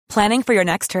Planning for your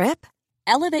next trip?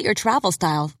 Elevate your travel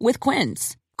style with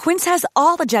Quince. Quince has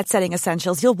all the jet-setting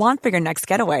essentials you'll want for your next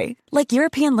getaway, like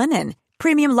European linen,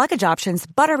 premium luggage options,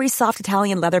 buttery soft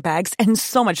Italian leather bags, and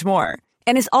so much more.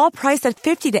 And is all priced at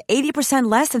 50 to 80%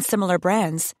 less than similar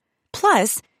brands.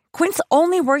 Plus, Quince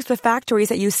only works with factories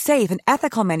that use safe and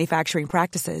ethical manufacturing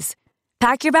practices.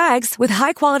 Pack your bags with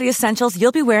high-quality essentials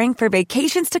you'll be wearing for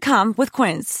vacations to come with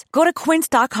Quince. Go to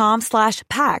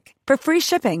quince.com/pack for free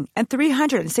shipping and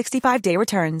 365-day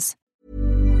returns.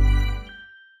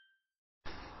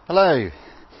 Hello,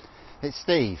 it's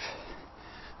Steve,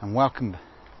 and welcome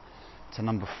to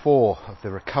number 4 of the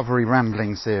Recovery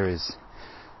Rambling series.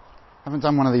 I haven't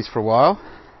done one of these for a while.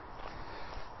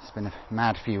 It's been a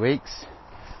mad few weeks,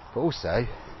 but also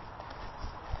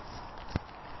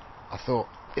I thought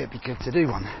it'd be good to do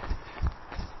one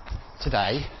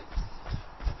today,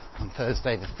 on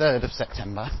Thursday the 3rd of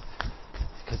September,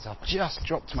 because I've just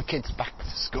dropped my kids back to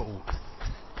school.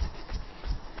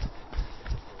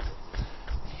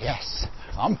 Yes,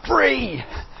 I'm free!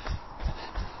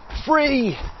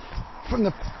 Free from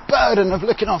the burden of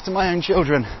looking after my own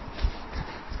children.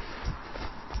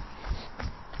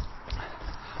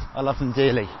 I love them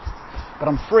dearly, but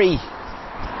I'm free.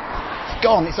 It's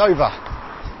gone, it's over.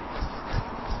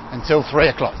 Until 3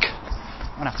 o'clock.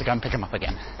 I'm going to have to go and pick them up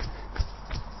again.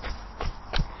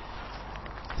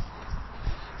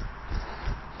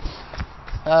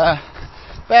 But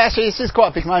actually, this is quite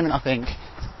a big moment, I think,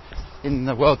 in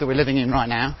the world that we're living in right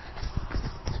now.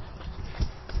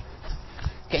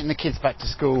 Getting the kids back to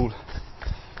school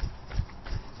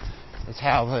is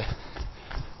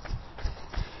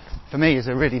for me, is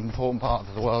a really important part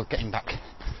of the world, taking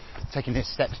its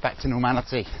steps back to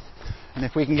normality. And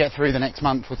if we can get through the next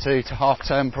month or two to half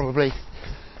term, probably,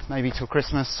 maybe till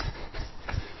Christmas,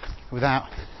 without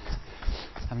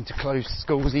having to close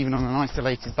schools even on an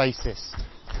isolated basis,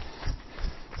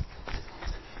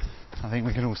 I think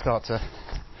we can all start to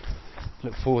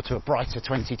look forward to a brighter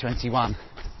 2021.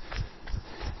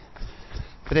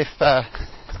 But if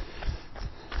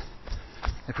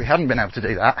we hadn't been able to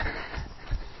do that,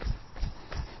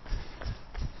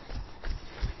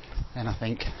 then I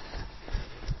think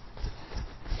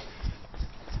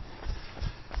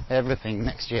everything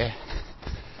next year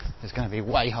is going to be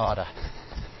way harder.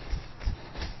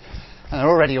 And they're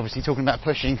already obviously talking about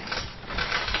pushing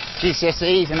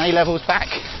GCSEs and A-levels back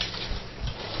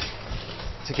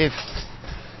to give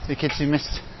the kids who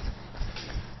missed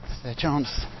their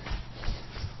chance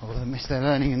or missed their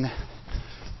learning in the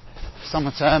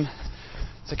summer term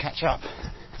to catch up.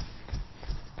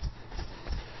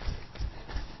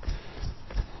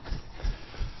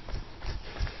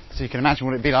 So you can imagine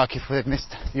what it'd be like if they'd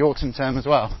missed the autumn term as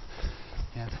well.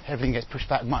 Yeah, everything gets pushed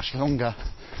back much longer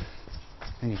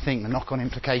than you think. The knock-on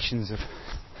implications of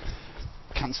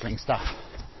cancelling stuff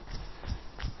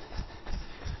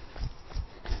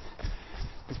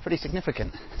is pretty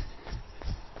significant.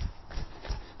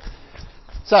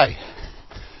 So,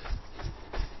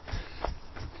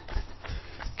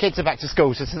 kids are back to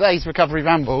school. So today's Recovery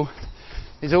Ramble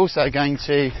is also going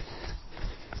to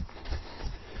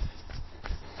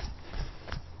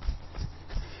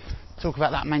talk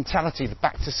about that mentality, the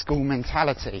back to school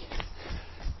mentality.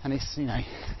 And it's,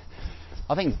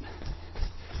 I think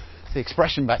the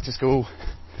expression back to school,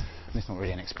 and it's not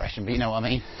really an expression, but you know what I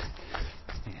mean.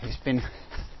 It's been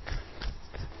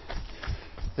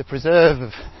the preserve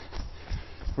of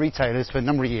retailers for a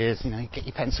number of years. Get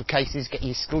your pencil cases, get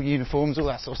your school uniforms, all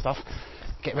that sort of stuff,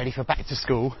 get ready for back to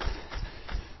school.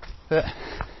 But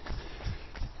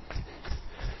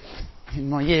in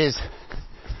my years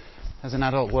as an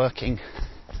adult working,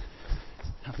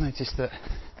 I've noticed that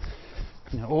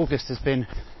August has been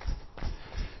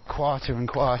quieter and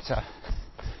quieter.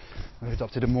 We've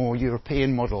adopted a more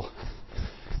European model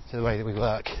to the way that we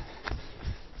work.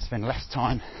 Spend less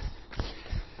time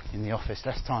in the office,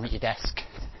 less time at your desk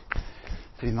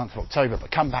through the month of October, but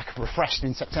come back refreshed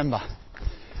in September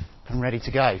and ready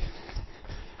to go.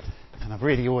 And I've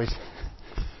really always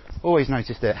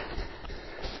noticed it.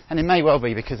 And it may well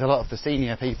be because a lot of the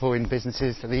senior people in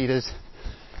businesses, the leaders,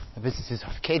 the businesses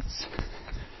have kids.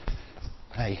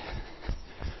 They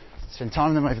spend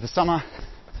time with them over the summer,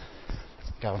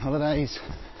 go on holidays,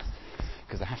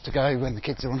 because they have to go when the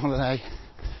kids are on holiday.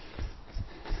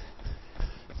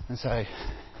 And so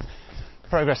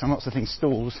progress on lots of things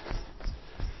stalls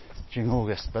during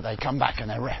August, but they come back and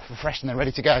they're refreshed and they're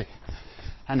ready to go.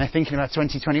 And they're thinking about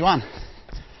 2021.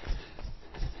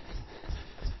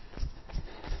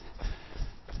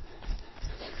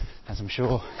 As I'm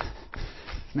sure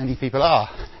many people are.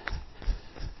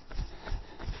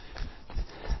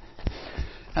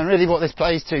 And really what this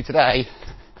plays to today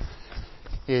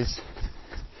is,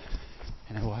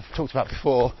 I've talked about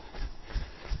before,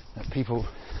 that people,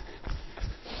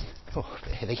 a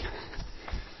bit hilly,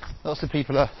 lots of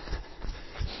people are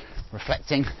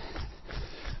reflecting.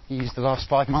 You use the last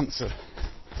 5 months or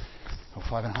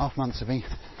 5.5 months of being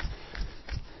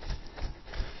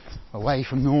away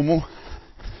from normal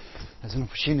as an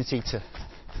opportunity to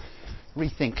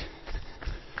rethink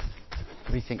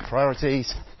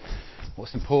priorities,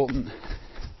 what's important,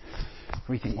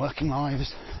 rethink working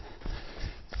lives,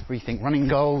 rethink running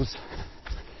goals.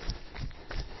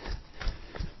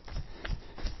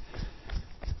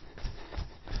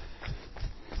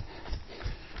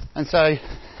 And so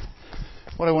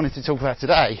what I wanted to talk about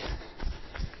today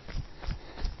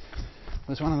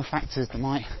was one of the factors that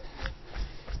might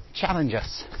challenge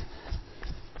us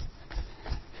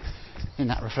in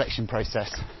that reflection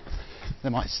process,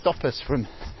 that might stop us from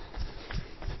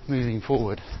moving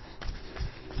forward,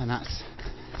 and that's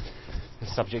the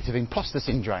subject of imposter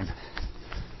syndrome.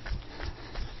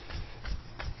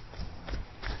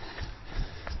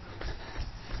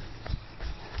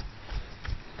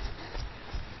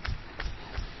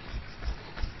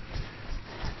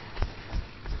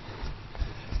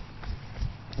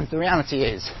 The reality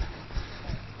is,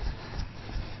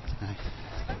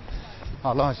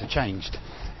 our lives have changed.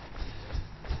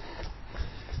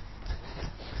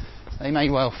 They may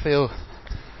well feel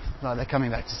like they're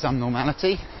coming back to some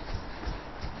normality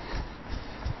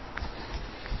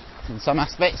in some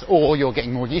aspects, or you're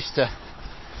getting more used to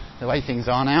the way things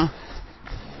are now.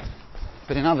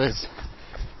 But in others,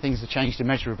 things have changed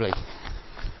immeasurably.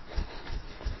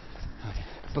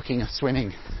 Booking a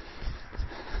swimming,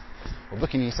 or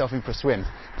booking yourself in for a swim,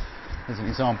 as an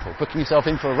example. Booking yourself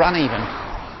in for a run even.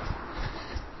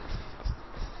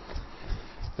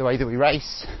 The way that we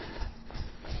race,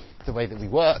 the way that we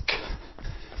work,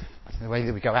 the way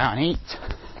that we go out and eat.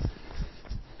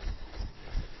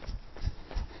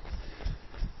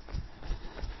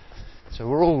 So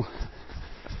we're all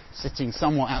sitting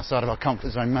somewhat outside of our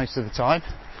comfort zone most of the time.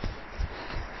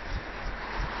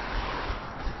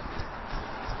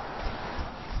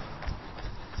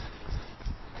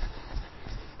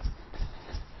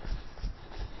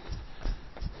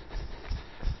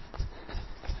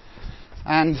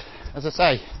 And as I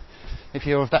say, if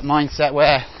you're of that mindset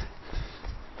where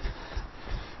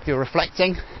you're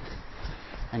reflecting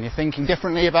and you're thinking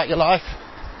differently about your life,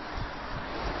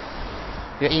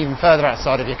 you're even further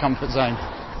outside of your comfort zone.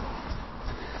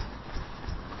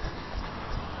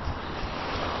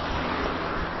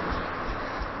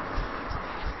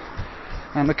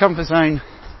 And the comfort zone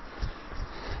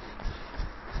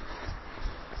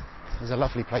is a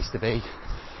lovely place to be.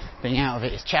 Being out of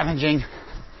it is challenging.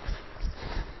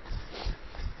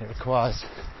 It requires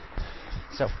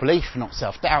self-belief, not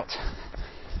self-doubt.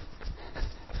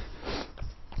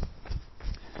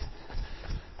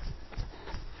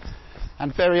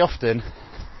 And very often,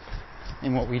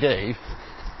 in what we do,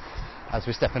 as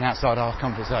we're stepping outside our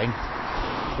comfort zone,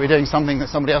 we're doing something that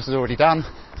somebody else has already done,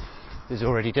 is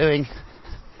already doing.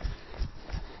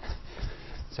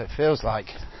 So it feels like,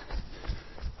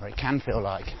 or it can feel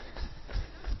like,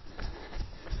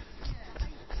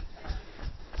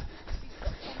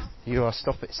 you are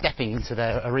stepping into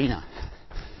their arena,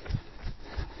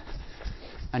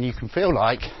 and you can feel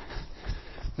like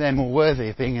they're more worthy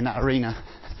of being in that arena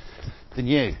than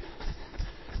you.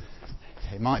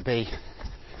 It might be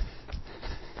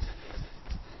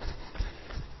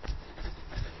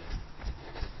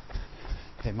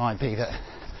that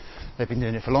they've been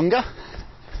doing it for longer,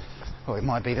 or it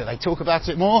might be that they talk about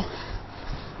it more.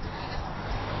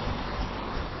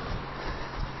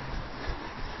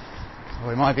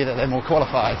 Or it might be that they're more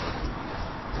qualified.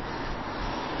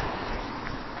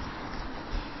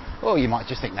 Or you might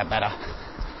just think they're better.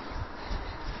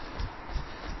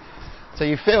 So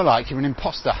you feel like you're an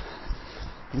imposter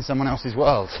in someone else's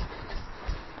world.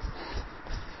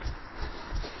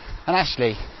 And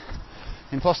actually,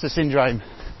 imposter syndrome,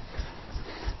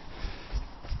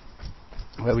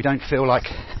 where we don't feel like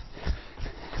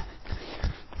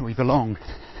we belong,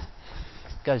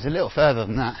 goes a little further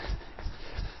than that.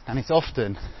 And it's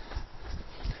often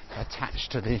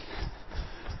attached to the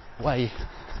way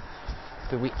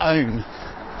that we own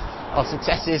our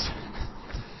successes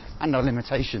and our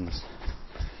limitations.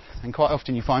 And quite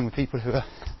often you find with people who are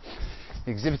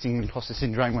exhibiting imposter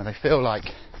syndrome, where they feel like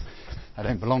they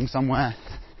don't belong somewhere,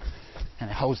 and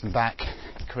it holds them back,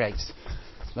 it creates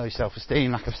low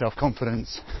self-esteem, lack of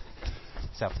self-confidence,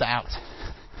 self-doubt.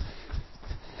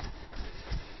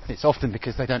 It's often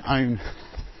because they don't own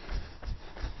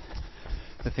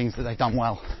the things that they've done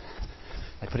well.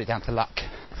 They put it down to luck.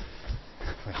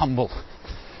 We're humble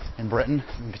in Britain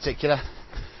in particular.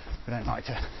 We don't like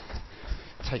to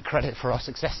take credit for our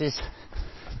successes.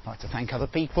 We like to thank other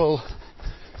people,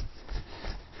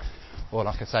 or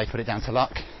like I say, put it down to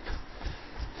luck.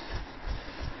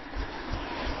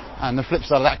 And the flip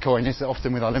side of that coin is that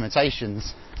often with our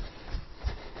limitations,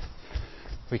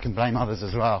 we can blame others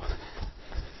as well,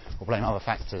 or blame other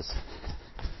factors,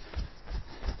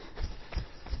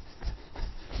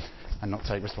 and not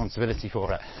take responsibility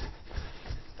for it.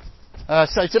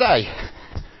 So today,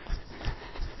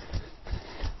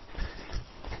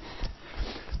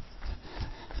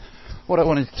 what I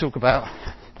wanted to talk about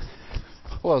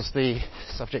was the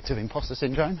subject of imposter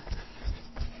syndrome,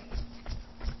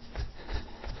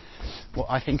 what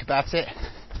I think about it,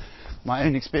 my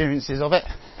own experiences of it,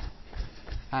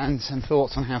 and some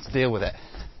thoughts on how to deal with it.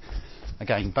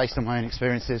 Again, based on my own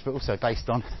experiences, but also based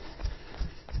on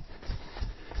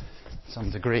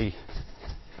some degree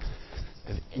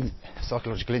of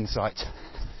psychological insight.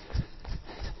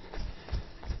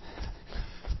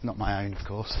 Not my own, of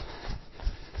course.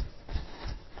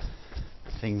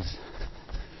 Things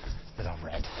that I've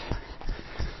read.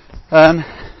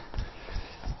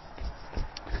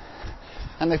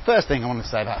 And the first thing I want to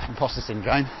say about imposter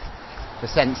syndrome, the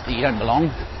sense that you don't belong,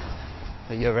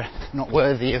 that you're not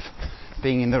worthy of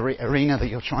being in the arena that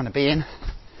you're trying to be in,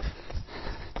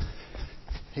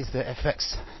 is that it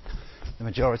affects the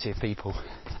majority of people.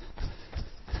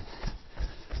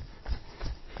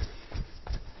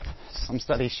 Some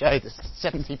studies show that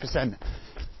 70%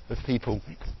 of people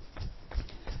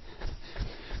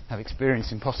have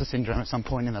experienced imposter syndrome at some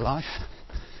point in their life.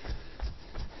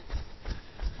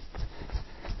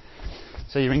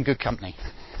 So you're in good company.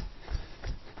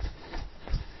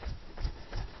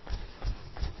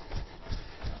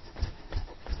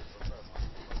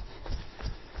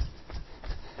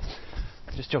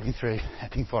 Just jogging through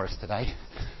Epping Forest today,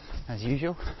 as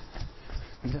usual.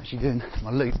 I'm actually doing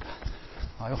my loop.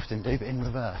 I often do, but in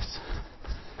reverse.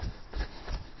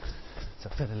 So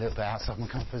I feel a little bit outside my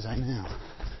comfort zone now.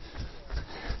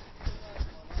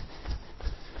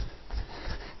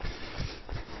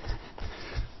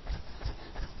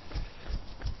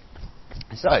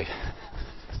 So,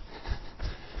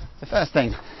 the first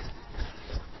thing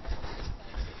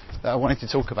that I wanted to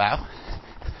talk about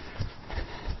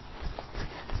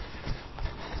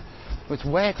was,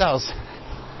 where does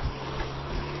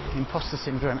imposter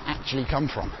syndrome actually come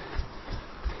from?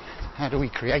 How do we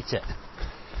create it?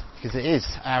 Because it is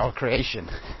our creation.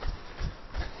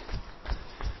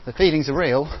 The feelings are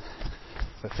real,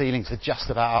 but feelings are just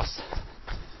about us.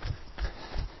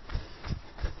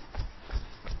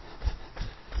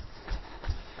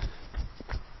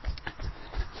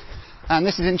 And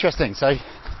this is interesting. So,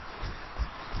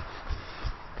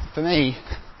 for me,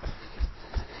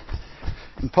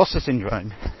 imposter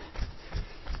syndrome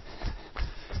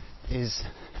is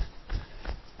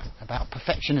about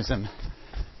perfectionism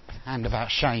and about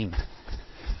shame.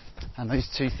 And those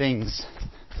two things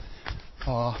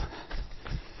are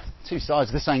two sides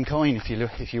of the same coin,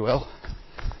 if you will.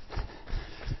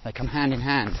 They come hand in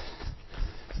hand,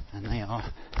 and they are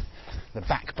the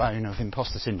backbone of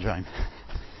imposter syndrome.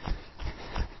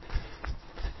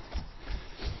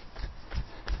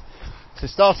 So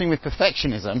starting with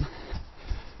perfectionism,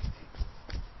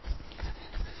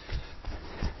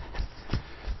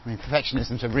 I mean,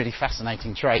 perfectionism is a really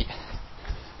fascinating trait,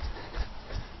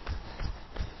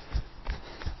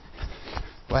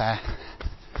 where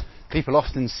people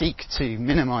often seek to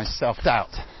minimise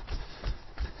self-doubt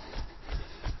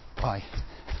by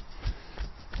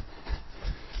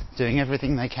doing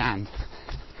everything they can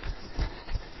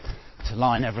to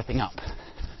line everything up.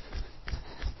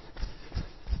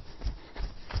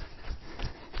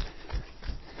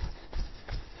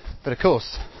 But of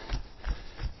course,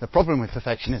 the problem with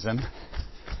perfectionism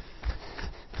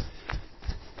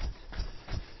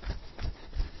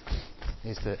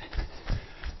is that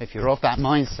if you're of that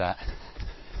mindset,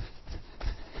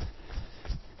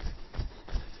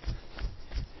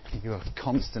 you are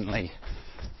constantly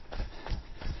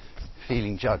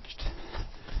feeling judged,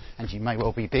 and you may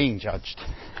well be being judged,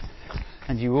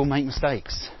 and you will make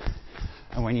mistakes.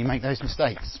 And when you make those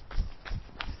mistakes,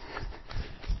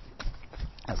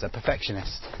 as a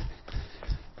perfectionist,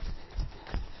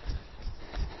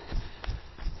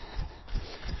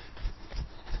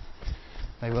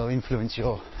 they will influence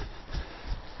your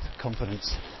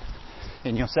confidence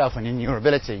in yourself and in your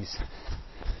abilities.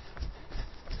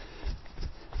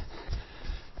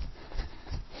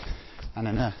 And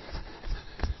in a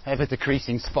ever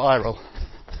decreasing spiral,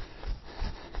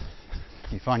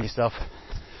 you find yourself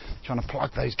trying to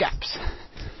plug those gaps,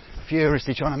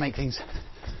 furiously trying to make things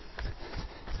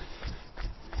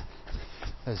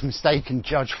as mistake and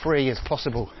judge free as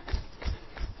possible.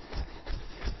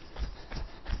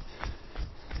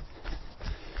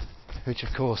 Which of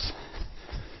course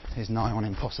is nigh on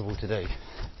impossible to do.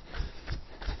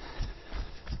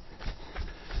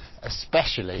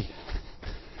 Especially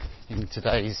in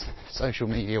today's social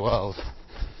media world.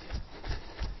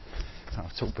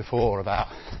 I've talked before about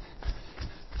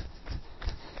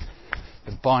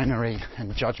the binary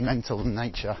and judgmental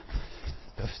nature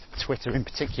of Twitter in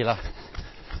particular,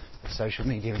 of social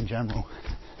media in general,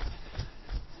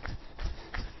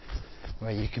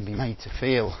 where you can be made to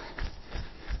feel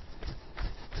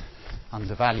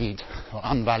undervalued or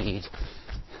unvalued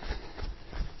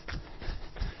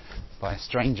by a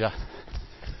stranger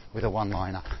with a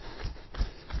one-liner.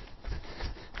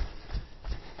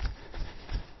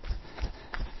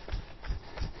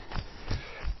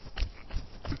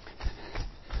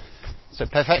 So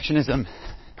perfectionism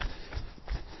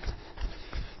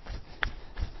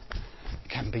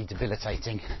can be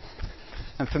debilitating.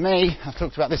 And for me, I've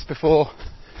talked about this before,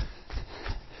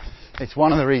 it's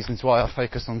one of the reasons why I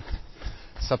focus on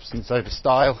substance over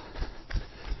style.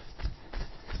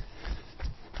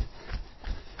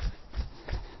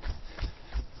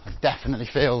 I definitely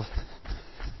feel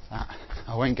that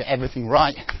I won't get everything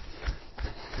right.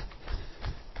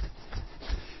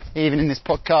 Even in this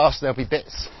podcast, there'll be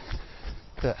bits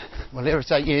that will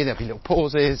irritate you, there'll be little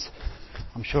pauses.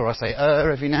 I'm sure I say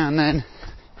every now and then.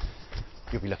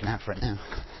 You'll be looking out for it now.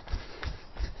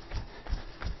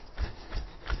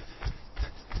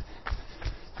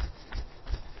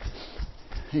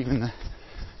 Even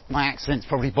my accent's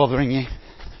probably bothering you.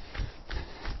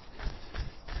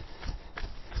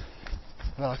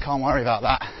 Well, I can't worry about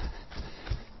that.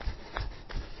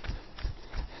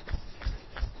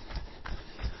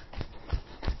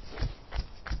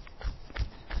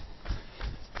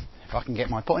 If I can get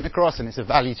my point across and it's of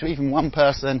value to even one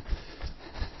person,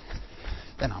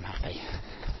 then I'm happy.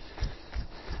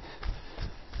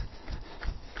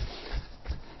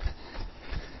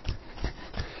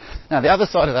 Now the other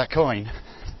side of that coin,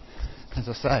 as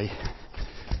I say,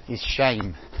 is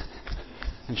shame.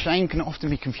 And shame can often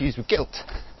be confused with guilt,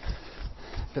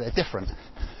 but they're different.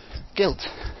 Guilt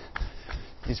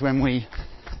is when we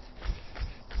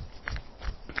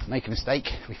make a mistake,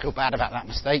 we feel bad about that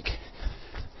mistake.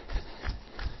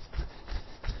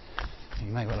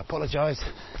 You may well apologise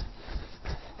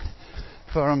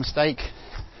for our mistake,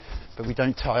 but we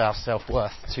don't tie our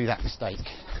self-worth to that mistake.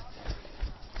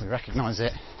 We recognise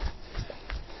it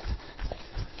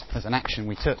as an action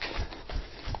we took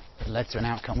that led to an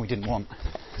outcome we didn't want.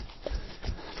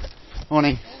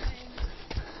 Morning.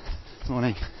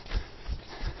 Morning.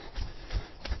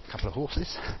 A couple of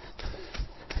horses.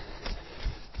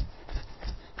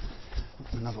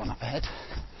 Another one up ahead.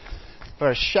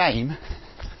 Whereas shame,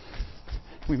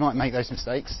 we might make those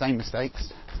mistakes, same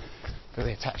mistakes, but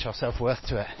we attach our self-worth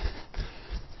to it.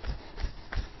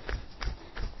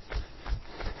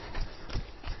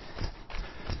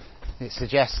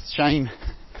 Shame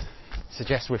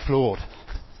suggests we're flawed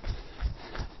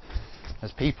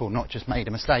as people, not just made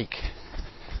a mistake.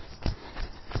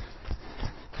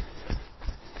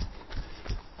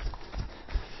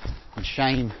 And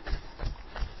shame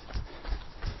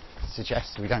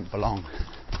suggests we don't belong.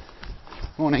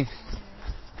 Morning.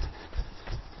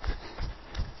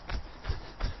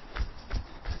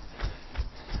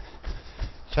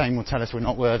 Shame will tell us we're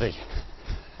not worthy.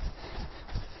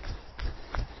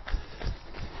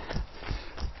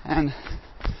 And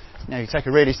you take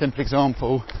a really simple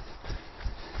example.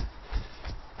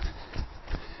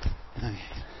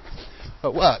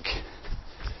 At work,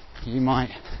 you might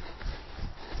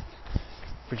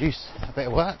produce a bit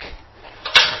of work,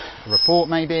 a report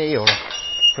maybe, or a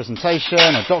presentation,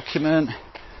 a document,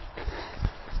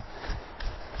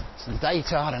 some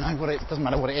data, I don't know, doesn't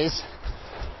matter what it is.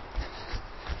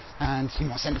 And you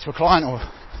might send it to a client or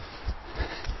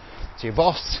to your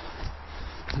boss.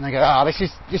 And they go, this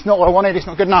is not what I wanted, it's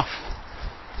not good enough.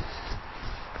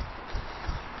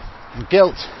 And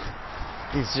guilt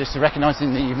is just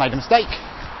recognising that you've made a mistake.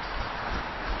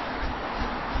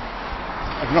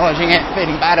 Acknowledging it,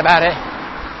 feeling bad about it,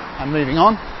 and moving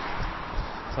on.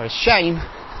 So shame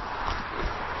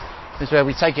is where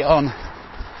we take it on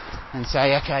and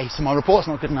say, okay, so my report's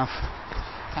not good enough.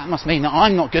 That must mean that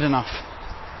I'm not good enough.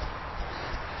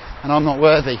 And I'm not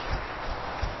worthy.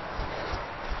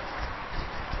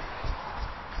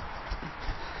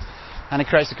 And it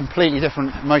creates a completely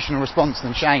different emotional response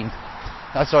than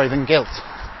than guilt.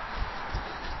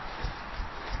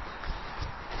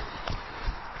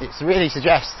 It really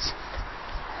suggests,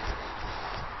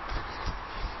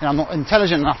 I'm not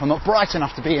intelligent enough, I'm not bright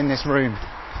enough to be in this room.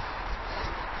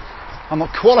 I'm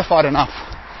not qualified enough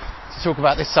to talk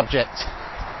about this subject.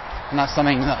 And that's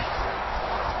something that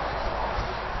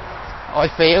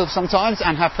I feel sometimes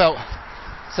and have felt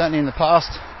certainly in the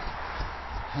past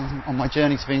on my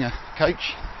journey to being a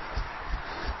coach.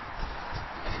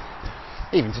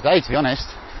 Even today, to be honest,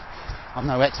 I'm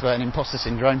no expert in imposter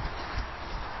syndrome.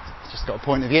 I've just got a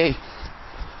point of view.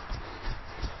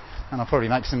 And I'll probably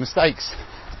make some mistakes.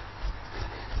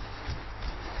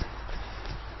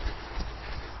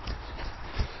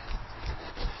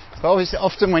 But obviously,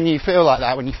 often when you feel like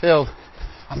that, when you feel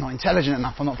I'm not intelligent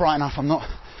enough, I'm not bright enough, I'm not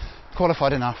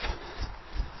qualified enough,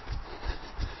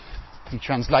 you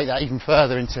translate that even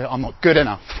further into I'm not good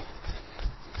enough.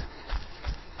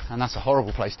 And that's a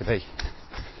horrible place to be.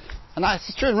 And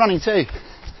that's true in running too.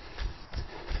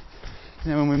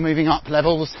 You know, when we're moving up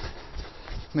levels,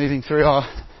 moving through our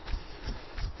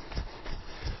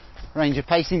range of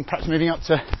pacing, perhaps moving up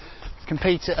to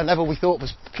compete at a level we thought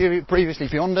was previously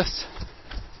beyond us,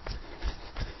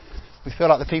 we feel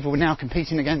like the people we're now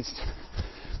competing against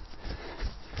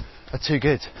are too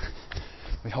good.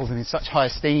 We hold them in such high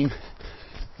esteem,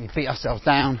 we beat ourselves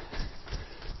down,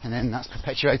 and then that's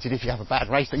perpetuated if you have a bad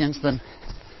race against them.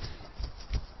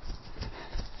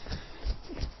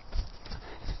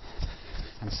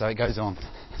 And so it goes on.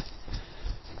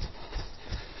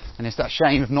 And it's that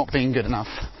shame of not being good enough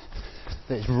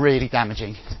that is really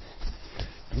damaging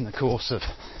in the course of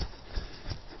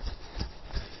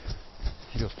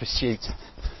your pursuit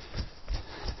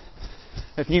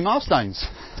of new milestones.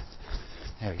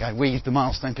 There we go, weave the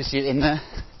milestone pursuit in there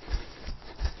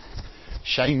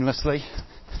shamelessly.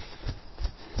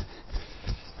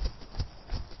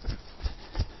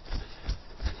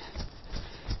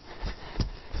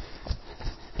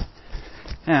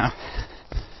 Now,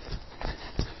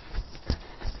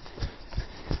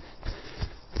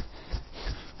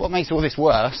 what makes all this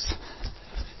worse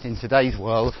in today's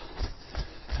world,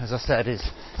 as I said, is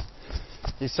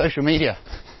social media.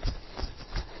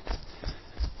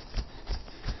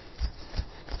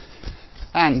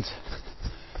 And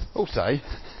also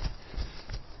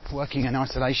working in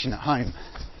isolation at home.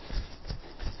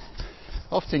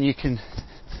 Often you can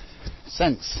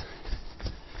sense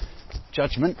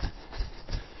judgment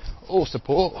or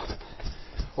support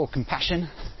or compassion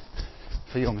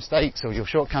for your mistakes or your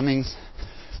shortcomings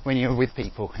when you're with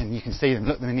people and you can see them,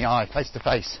 look them in the eye, face to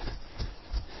face.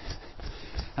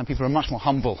 And people are much more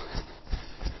humble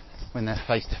when they're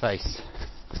face to face.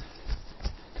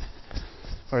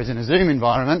 Whereas in a Zoom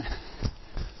environment,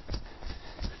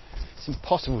 it's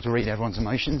impossible to read everyone's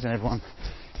emotions and everyone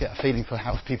get a feeling for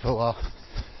how people are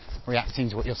reacting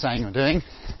to what you're saying or doing.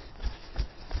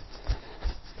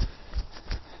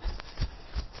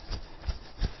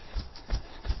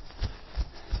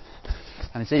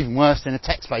 And it's even worse in a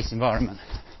text-based environment.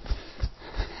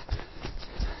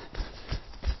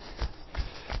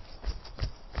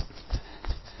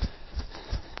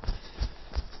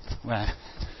 Where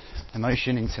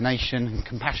emotion, intonation and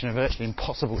compassion are virtually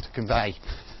impossible to convey.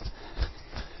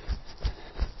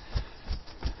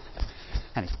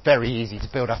 And it's very easy to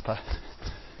build up a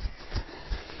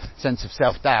sense of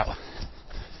self-doubt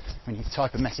when you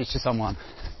type a message to someone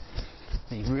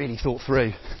that you've really thought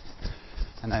through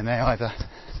and they may either,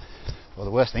 well,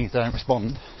 the worst thing is they don't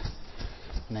respond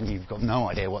and then you've got no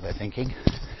idea what they're thinking,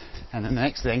 and then the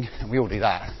next thing, and we all do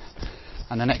that,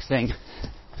 and the next thing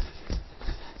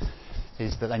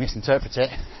is that they misinterpret it,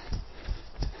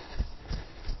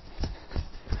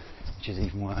 which is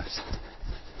even worse.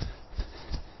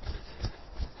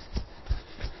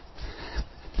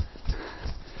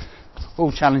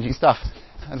 All challenging stuff.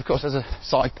 And of course, as a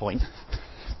side point,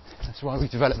 that's why we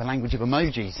developed the language of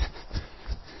emojis,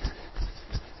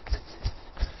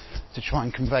 to try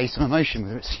and convey some emotion,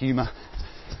 whether it's humour,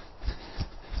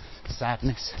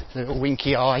 sadness, a little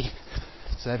winky eye,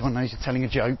 so everyone knows you're telling a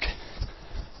joke.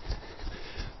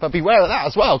 But beware of that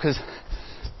as well, because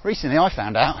recently I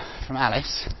found out from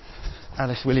Alice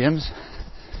Williams,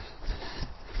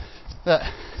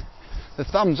 that the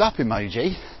thumbs up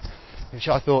emoji, which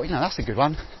I thought, that's a good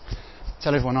one,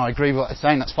 tell everyone I agree with what they're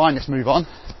saying, that's fine, let's move on.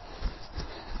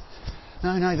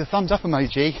 No, the thumbs up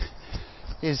emoji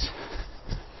is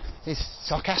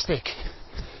sarcastic.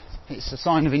 It's a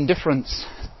sign of indifference.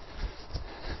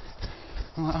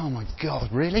 I'm like, oh my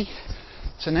God, really?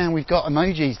 So now we've got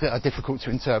emojis that are difficult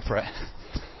to interpret.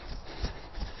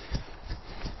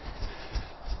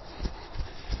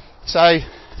 So,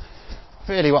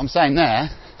 really what I'm saying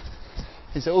there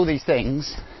is that all these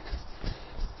things,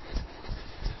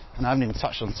 and I haven't even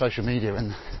touched on social media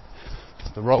and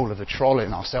the role of the troll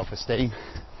in our self-esteem,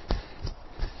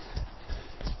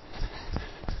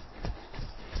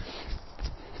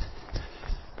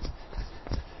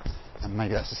 and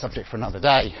maybe that's a subject for another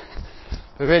day.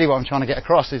 But really what I'm trying to get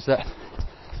across is that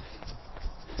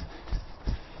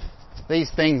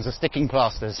these things are sticking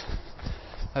plasters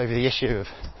over the issue of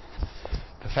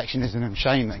perfectionism and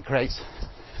shame that creates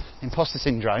imposter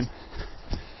syndrome.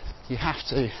 You have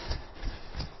to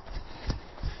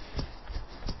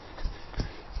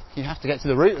get to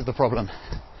the root of the problem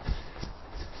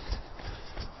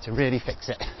to really fix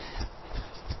it.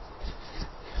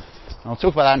 And I'll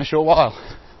talk about that in a short while.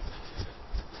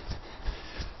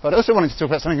 But I also wanted to talk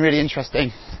about something really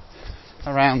interesting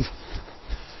around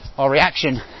our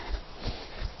reaction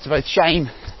to both shame,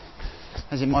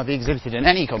 as it might be exhibited in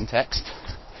any context,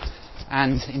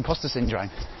 and imposter syndrome,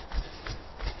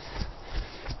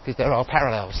 because there are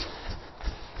parallels.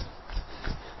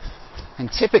 And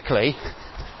typically,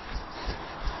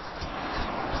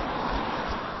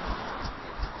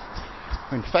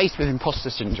 when faced with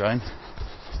imposter syndrome,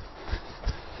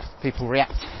 people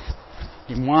react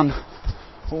in one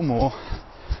or more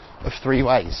of three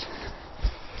ways.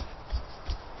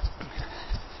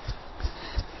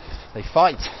 They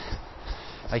fight,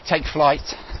 they take flight,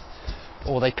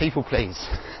 or they people please.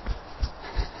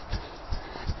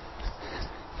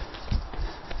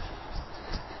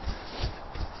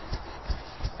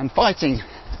 And fighting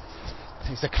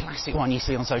is a classic one you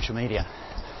see on social media.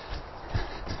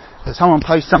 So someone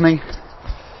posts something,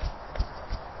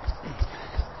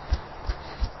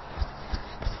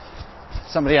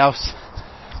 somebody else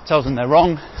tells them they're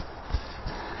wrong,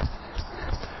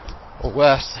 or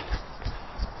worse,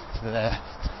 that they're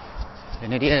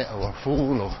an idiot or a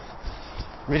fool, or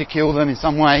ridicule them in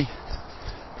some way.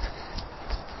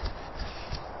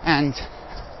 And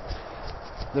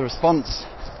the response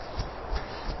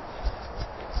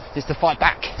is to fight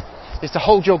back, is to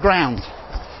hold your ground,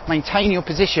 maintain your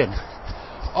position,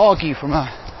 argue from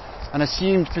an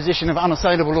assumed position of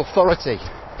unassailable authority.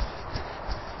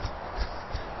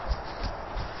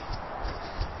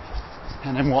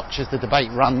 And then watch as the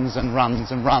debate runs and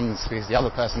runs and runs, because the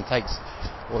other person takes,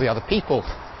 or the other people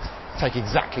take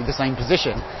exactly the same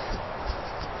position.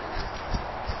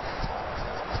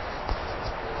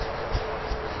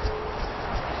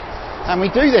 And we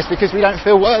do this because we don't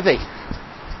feel worthy,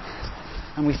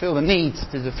 and we feel the need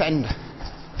to defend.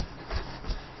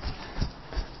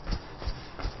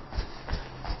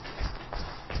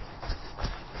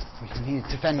 We need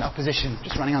to defend our position.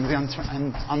 Just running under the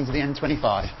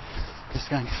M25. Just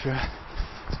going through a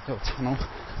little tunnel.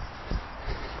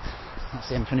 That's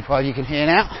the M25 you can hear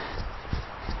now.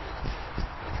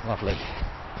 Lovely.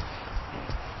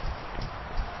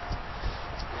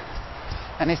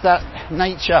 And it's that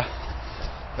nature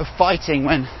of fighting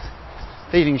when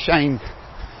feeling shame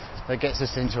that gets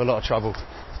us into a lot of trouble.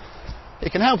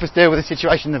 It can help us deal with the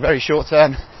situation in the very short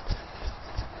term.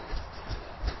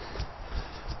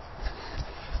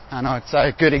 And I'd say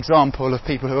a good example of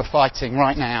people who are fighting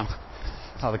right now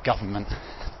are the government.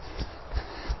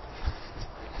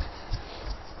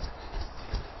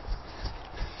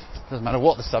 Doesn't matter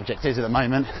what the subject is at the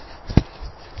moment,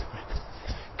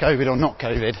 COVID or not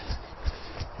COVID,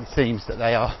 it seems that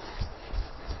they are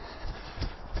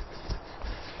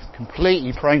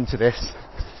completely prone to this.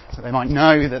 So they might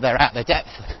know that they're at their depth.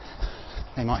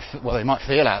 They might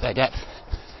feel at their depth,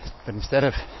 but instead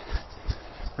of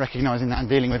recognising that and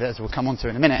dealing with it, as we'll come on to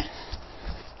in a minute,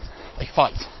 they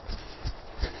fight.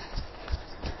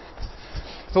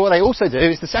 But what they also do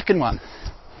is the second one,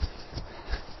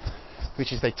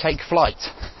 which is they take flight.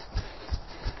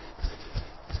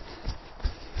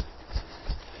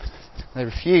 They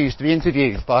refuse to be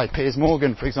interviewed by Piers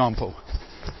Morgan, for example.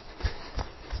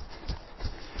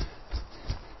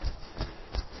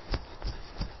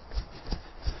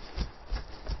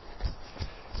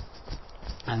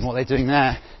 And what they're doing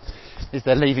there is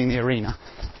they're leaving the arena.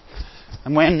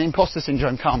 And when imposter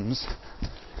syndrome comes,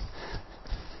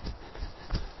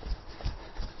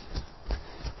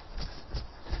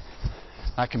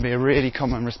 that can be a really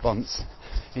common response.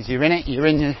 Is you're in it,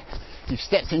 you've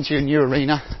stepped into a new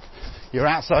arena, you're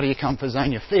outside of your comfort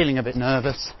zone, you're feeling a bit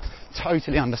nervous,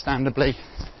 totally understandably.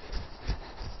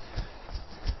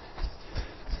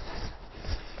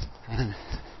 And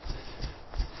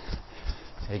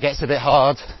it gets a bit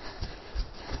hard,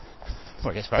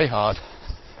 or it gets very hard,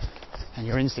 and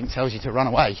your instinct tells you to run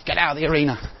away. Get out of the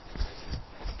arena.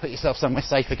 Put yourself somewhere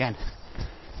safe again.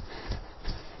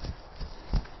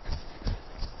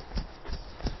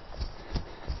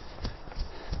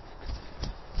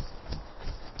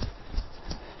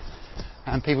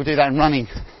 And people do that in running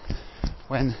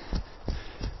when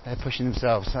they're pushing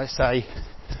themselves. Let's say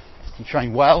you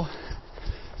train well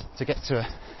to get to a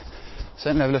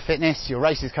certain level of fitness, your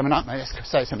race is coming up, let's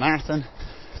say it's a marathon,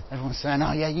 Everyone's saying,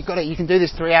 oh yeah, you got it, you can do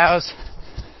this 3 hours.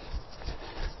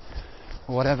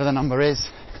 Or whatever the number is.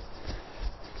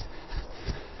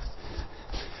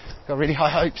 Got really high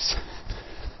hopes.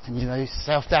 And you know,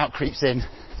 self-doubt creeps in.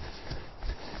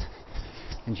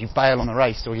 And you bail on the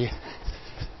race, or you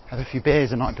have a few beers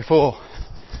the night before.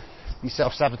 You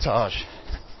self-sabotage.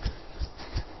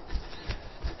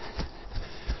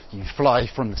 You fly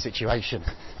from the situation.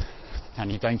 And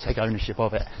you don't take ownership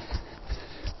of it.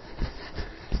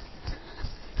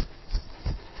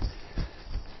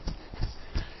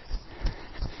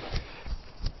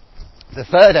 The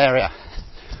third area,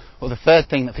 or the third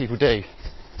thing that people do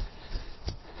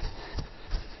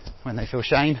when they feel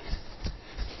shame,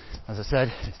 as I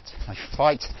said, they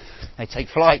fight, they take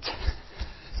flight,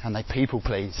 and they people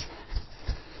please.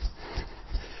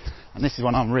 And this is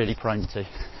one I'm really prone to.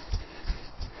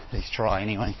 At least try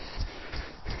anyway.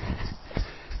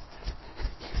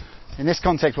 In this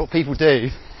context, what people do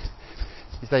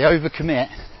is they overcommit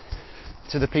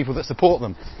to the people that support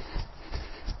them.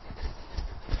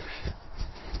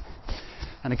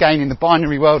 And again, in the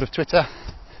binary world of Twitter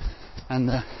and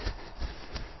the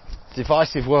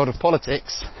divisive world of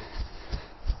politics,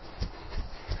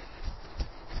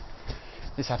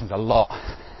 this happens a lot.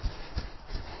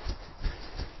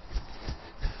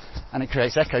 And it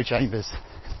creates echo chambers.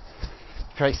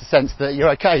 It creates the sense that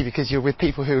you're okay because you're with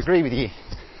people who agree with you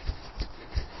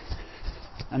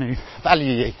and who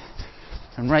value you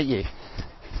and rate you.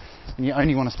 And you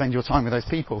only want to spend your time with those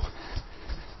people.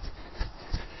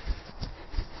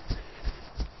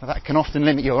 But that can often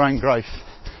limit your own growth.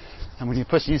 And when you're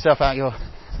pushing yourself out your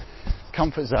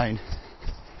comfort zone,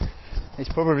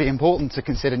 it's probably important to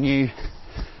consider new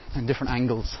and different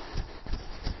angles.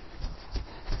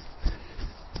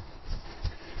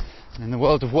 And in the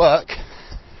world of work,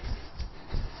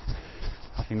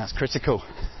 I think that's critical.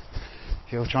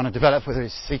 If you're trying to develop, whether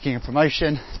it's seeking a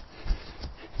promotion,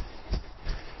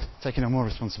 taking on more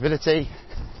responsibility,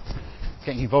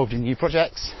 getting involved in new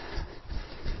projects,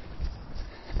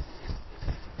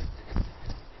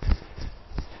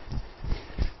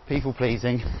 people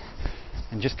pleasing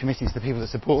and just committing to the people that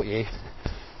support you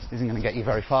isn't going to get you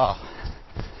very far.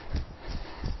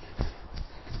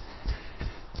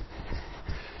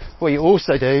 What you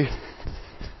also do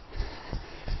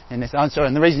in this answer,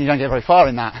 and the reason you don't get very far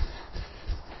in that,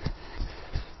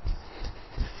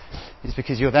 is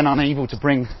because you're then unable to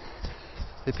bring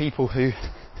the people who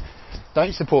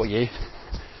don't support you,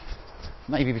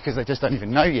 maybe because they just don't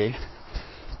even know you,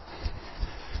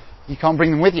 you can't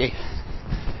bring them with you.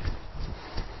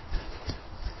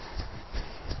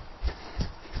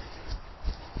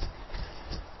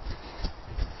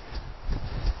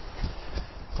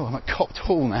 Oh, I'm at Copt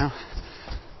Hall now,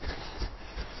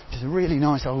 which is a really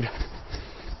nice old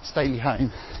stately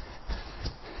home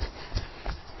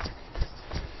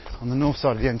on the north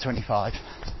side of the M25.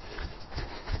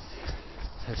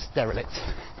 So it's derelict.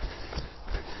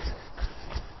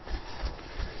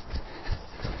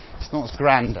 It's not as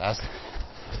grand as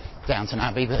Downton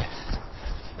Abbey, but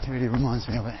it really reminds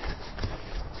me of it.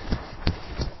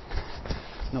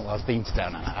 Not that I've been to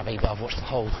Downton Abbey, but I've watched the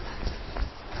whole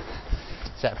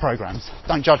set of programmes.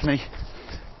 Don't judge me.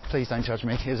 Please don't judge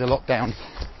me. Here's a lockdown.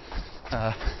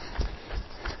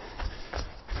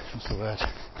 What's the word?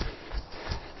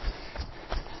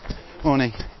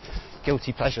 Morning.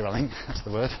 Guilty pleasure, I think. That's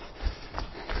the word.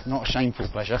 Not a shameful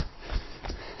pleasure.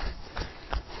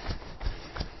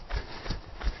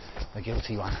 A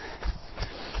guilty one.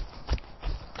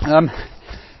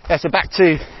 So back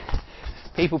to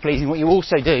people pleasing. What you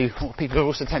also do, what people are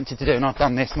also tempted to do, and I've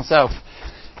done this myself,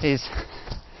 is,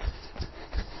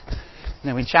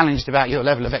 when challenged about your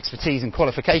level of expertise and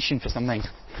qualification for something,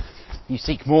 you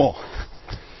seek more.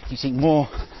 You seek more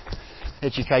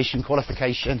education,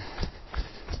 qualification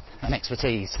and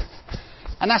expertise.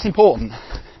 And that's important.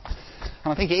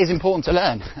 And I think it is important to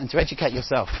learn and to educate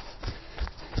yourself.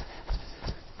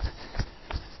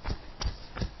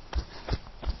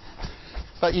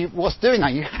 But what's doing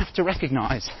that, you have to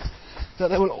recognise that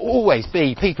there will always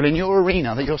be people in your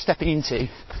arena that you're stepping into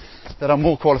that are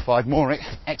more qualified, more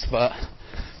expert,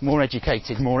 more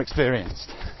educated, more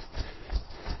experienced.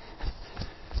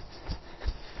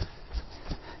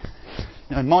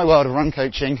 In my world of run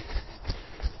coaching,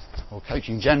 or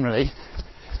coaching generally,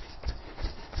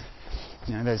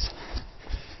 there's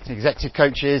executive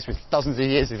coaches with dozens of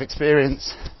years of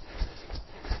experience,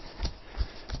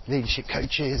 leadership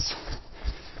coaches,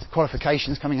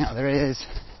 qualifications coming out of their ears,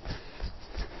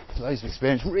 loads of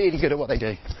experience, really good at what they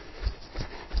do.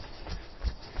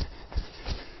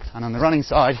 And on the running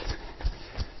side,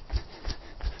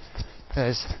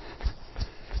 there's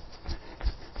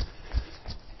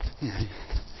You know,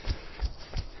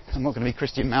 I'm not going to be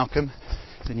Christian Malcolm,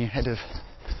 the new head of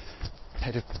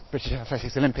British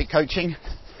Athletics Olympic coaching.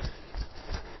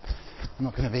 I'm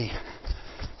not going to be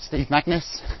Steve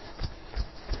Magnus,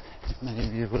 many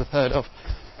of you would have heard of,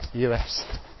 US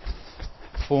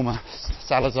former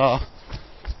Salazar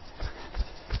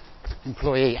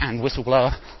employee and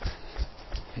whistleblower.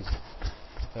 He's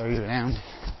very renowned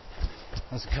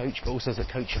as a coach, but also as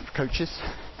a coach of coaches.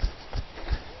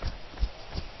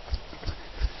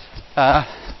 Now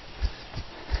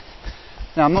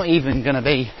I'm not even going to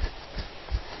be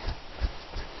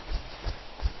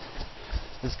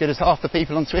as good as half the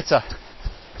people on Twitter.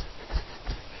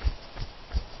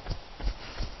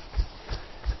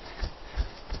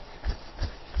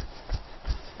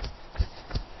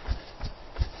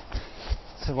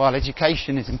 So while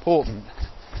education is important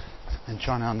and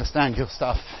trying to understand your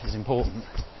stuff is important,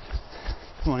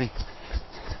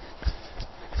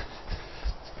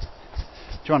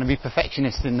 trying to be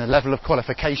perfectionist in the level of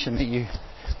qualification that you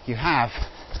have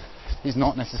is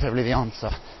not necessarily the answer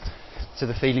to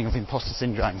the feeling of imposter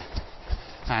syndrome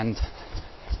and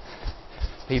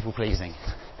people pleasing.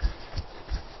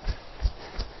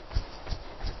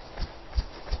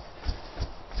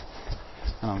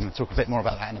 And I'm going to talk a bit more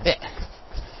about that in a bit.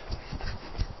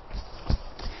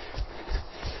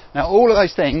 Now all of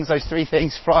those things, those three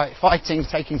things, fighting,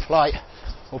 taking flight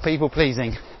or people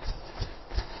pleasing,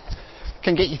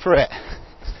 can get you through it.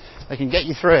 They can get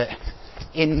you through it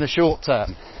in the short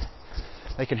term.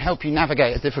 They can help you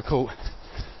navigate a difficult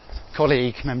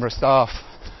colleague, member of staff,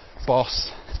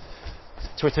 boss,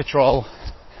 Twitter troll,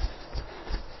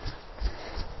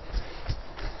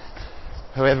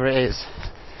 whoever it is,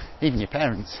 even your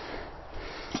parents.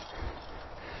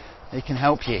 They can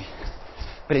help you.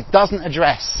 But it doesn't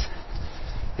address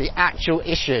the actual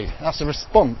issue. That's a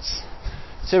response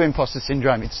to imposter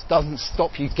syndrome. It doesn't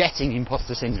stop you getting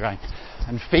imposter syndrome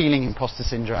and feeling imposter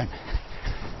syndrome.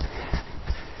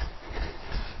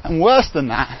 And worse than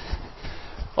that,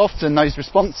 often those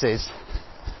responses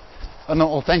are not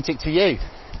authentic to you.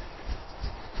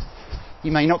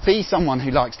 You may not be someone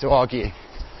who likes to argue.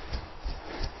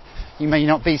 You may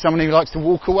not be someone who likes to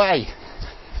walk away.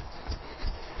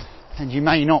 And you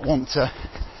may not want to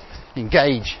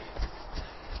engage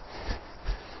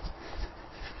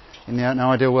in the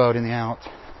ideal world, in the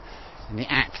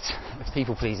act of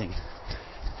people pleasing.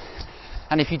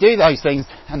 And if you do those things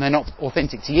and they're not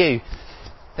authentic to you,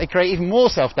 they create even more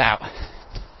self-doubt.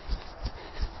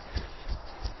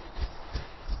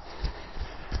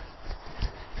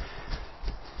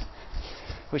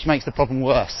 Which makes the problem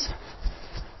worse,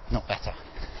 not better.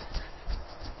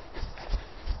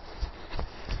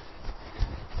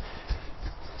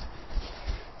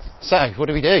 So, what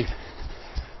do we do?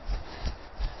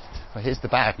 Well, here's the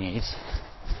bad news.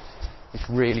 It's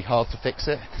really hard to fix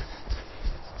it.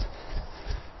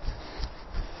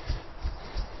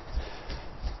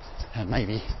 And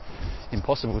maybe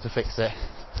impossible to fix it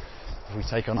if we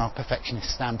take on our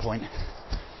perfectionist standpoint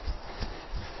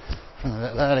from a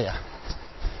little earlier.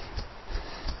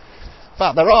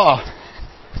 But there are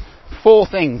 4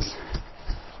 things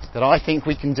that I think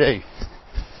we can do.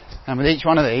 And with each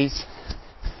one of these,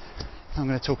 I'm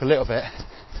going to talk a little bit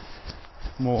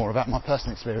more about my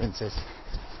personal experiences.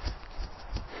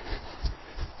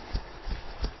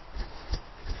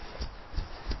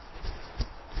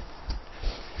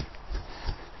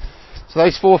 So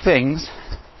those 4 things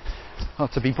are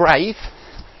to be brave.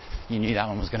 You knew that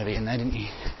one was going to be in there, didn't you?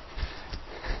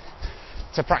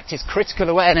 To practice critical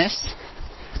awareness.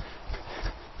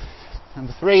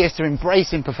 Number 3 is to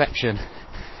embrace imperfection.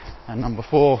 And number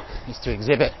 4 is to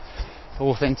exhibit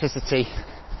authenticity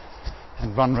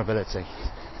and vulnerability.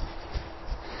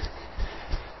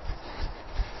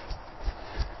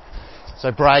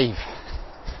 So brave.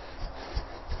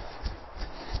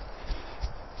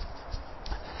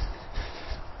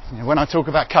 You know, when I talk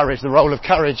about courage, the role of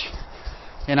courage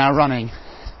in our running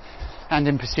and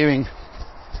in pursuing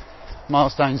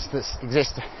milestones that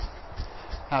exist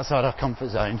outside our comfort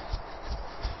zone.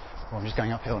 Well, I'm just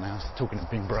going uphill now, talking of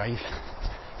being brave.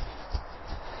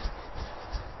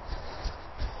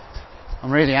 I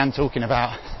really am talking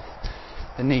about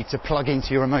the need to plug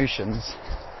into your emotions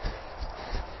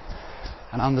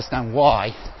and understand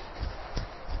why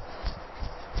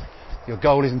your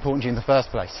goal is important to you in the first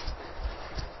place.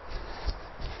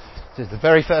 This is the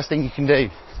very first thing you can do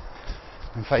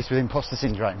when faced with imposter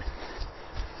syndrome,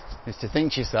 is to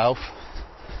think to yourself,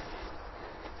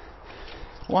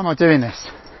 why am I doing this?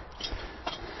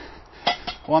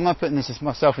 Why am I putting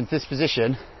myself into this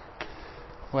position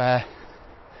where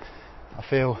I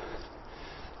feel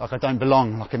like I don't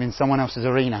belong, like I'm in someone else's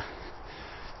arena,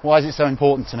 Why is it so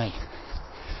important to me?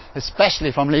 Especially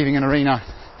if I'm leaving an arena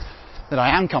that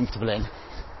I am comfortable in.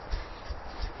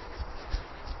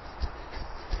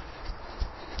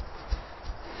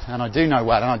 And I do know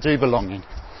well, and I do belong in.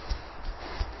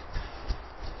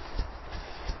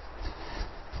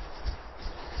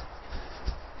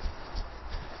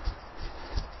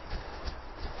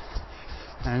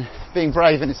 And being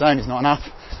brave in its own is not enough.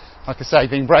 Like I say,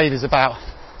 being brave is about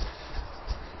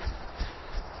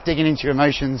digging into your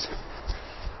emotions,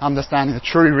 understanding the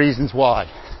true reasons why.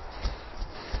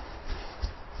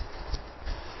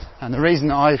 And the reason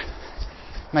that I've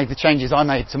made the changes I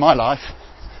made to my life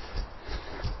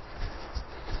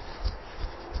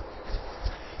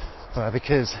were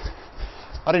because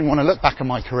I didn't want to look back on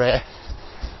my career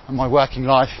and my working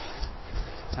life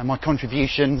and my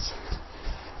contributions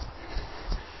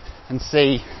and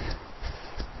see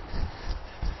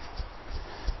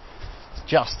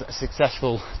just a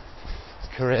successful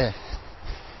career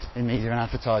in media and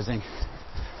advertising.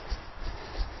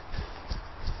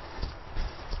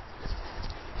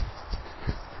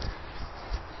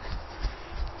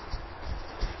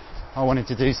 I wanted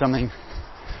to do something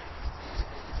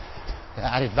that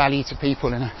added value to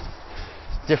people in a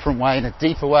different way, in a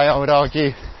deeper way, I would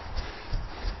argue,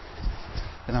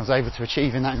 than I was able to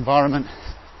achieve in that environment.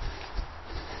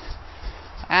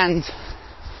 And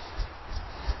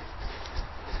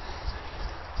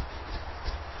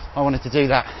I wanted to do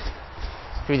that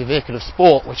through the vehicle of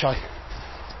sport, which I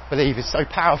believe is so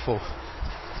powerful.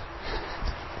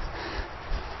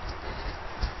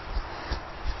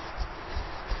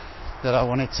 That I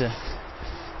wanted to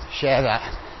share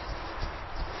that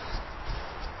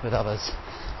with others.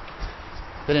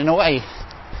 But in a way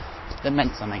that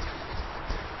meant something.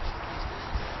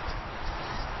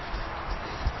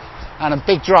 And a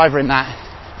big driver in that,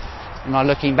 in my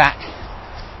looking back,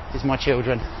 is my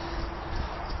children.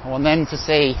 I want them to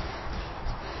see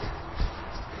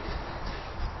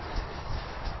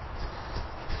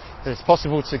that it's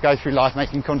possible to go through life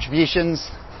making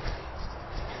contributions,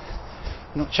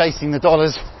 not chasing the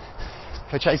dollars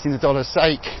for chasing the dollar's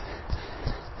sake.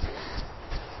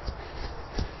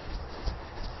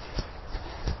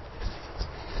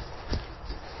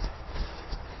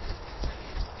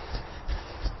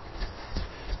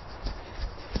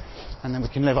 And then we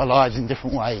can live our lives in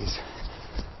different ways.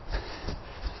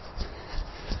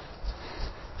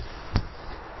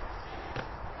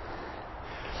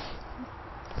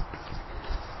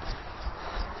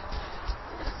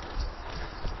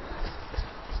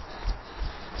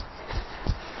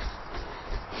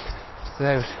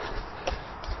 So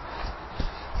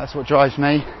that's what drives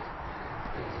me.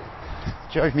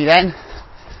 Drove me then.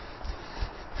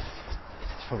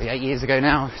 It's probably 8 years ago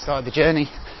now I started the journey,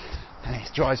 and it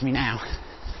drives me now.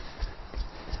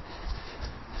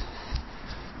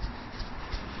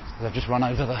 I've just run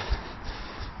over the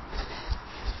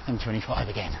M25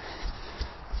 again.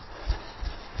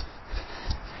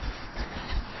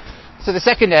 So the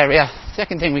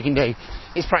second thing we can do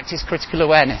is practice critical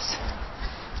awareness.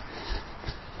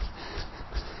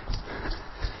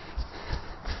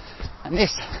 And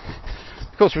this,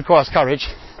 of course, requires courage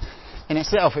in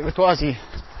itself. It requires you...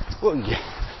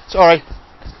 Sorry.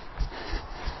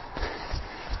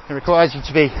 It requires you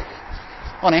to be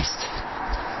honest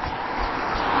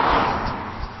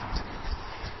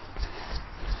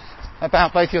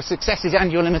about both your successes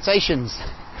and your limitations,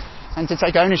 and to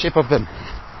take ownership of them.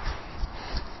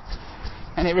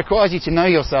 And it requires you to know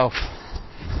yourself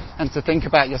and to think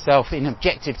about yourself in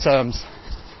objective terms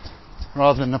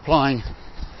rather than applying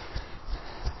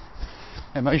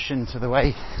emotion to the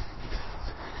way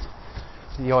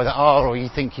you either are or you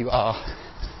think you are.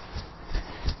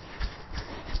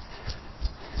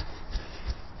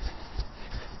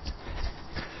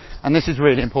 And this is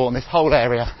really important. This whole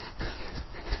area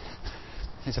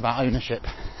is about ownership.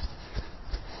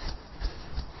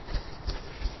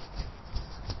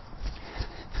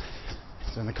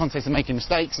 So in the context of making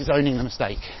mistakes, is owning the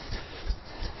mistake.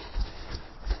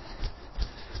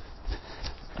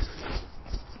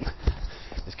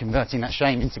 It's converting that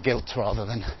shame into guilt rather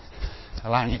than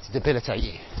allowing it to debilitate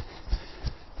you.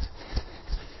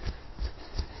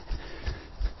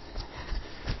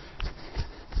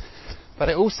 But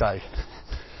it also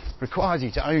requires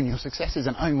you to own your successes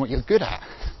and own what you're good at.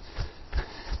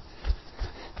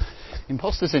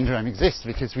 Imposter syndrome exists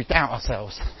because we doubt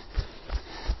ourselves.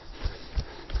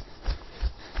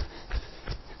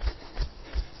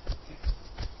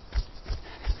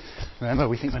 Remember,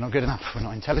 we think we're not good enough, we're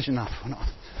not intelligent enough, we're not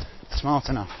smart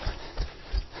enough,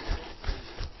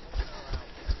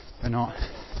 we're not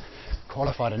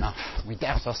qualified enough. We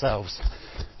doubt ourselves.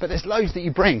 But there's loads that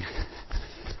you bring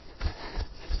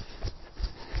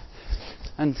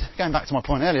And going back to my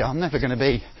point earlier, I'm never going to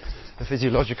be a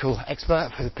physiological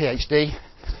expert with a PhD.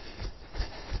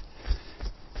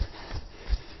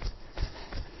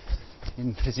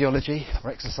 In physiology or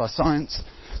exercise science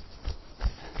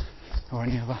or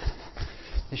any other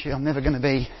issue. I'm never going to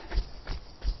be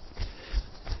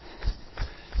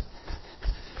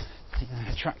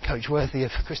a track coach worthy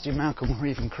of Christian Malcolm or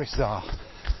even Chris Czar.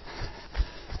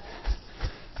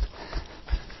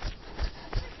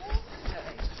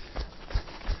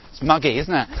 It's muggy,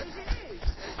 isn't it?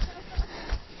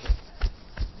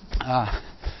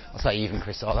 I'll say even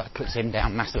Chris Czar, that puts him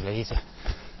down massively. He's a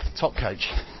top coach.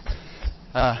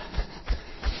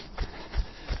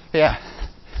 Yeah,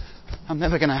 I'm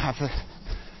never going to have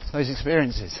those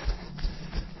experiences.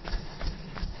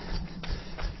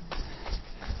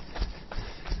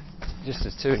 Just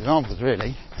as two examples,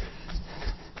 really.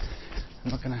 I'm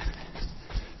not going to.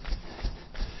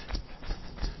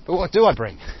 But what do I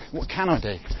bring? What can I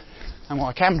do? And what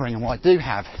I can bring and what I do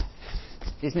have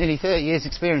is nearly 30 years'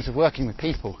 experience of working with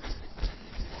people,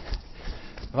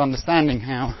 of understanding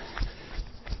how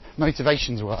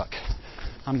motivations work,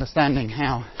 understanding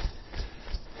how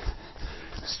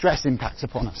stress impacts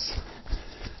upon us.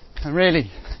 And really,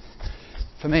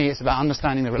 for me, it's about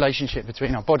understanding the relationship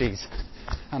between our bodies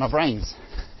and our brains.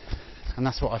 And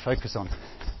that's what I focus on.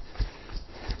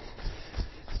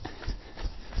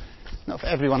 Not for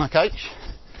everyone I coach.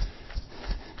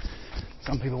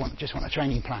 Some people just want a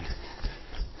training plan.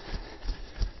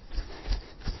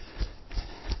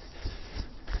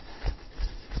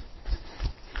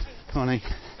 Morning.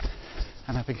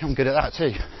 And I've become good at that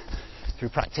too, through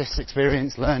practice,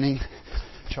 experience, learning,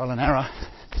 trial and error,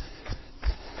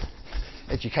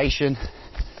 education.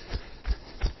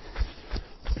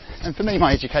 And for me,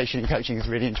 my education in coaching is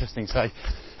really interesting. So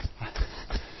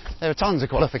there are tons of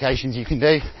qualifications you can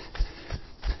do,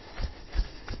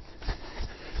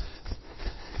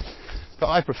 but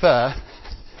I prefer,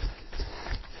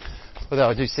 although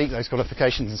I do seek those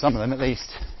qualifications, and some of them at least,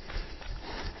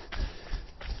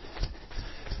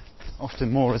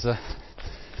 often more as a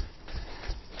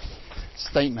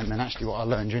statement than actually what I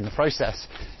learned during the process.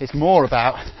 It's more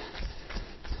about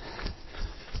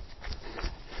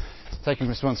taking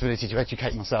responsibility to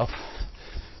educate myself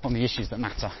on the issues that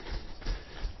matter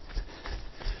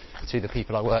to the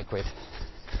people I work with.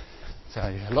 So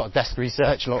a lot of desk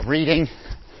research, a lot of reading,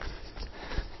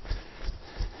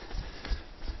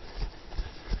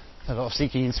 a lot of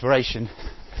seeking inspiration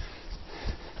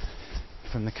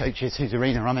from the coaches whose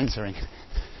arena I'm entering.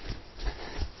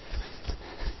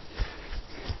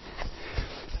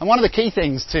 And one of the key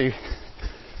things to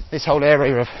this whole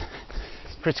area of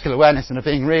critical awareness and of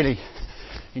being really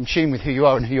in tune with who you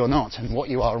are and who you're not, and what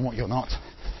you are and what you're not,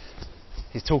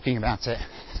 is talking about it.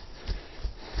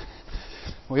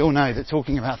 We all know that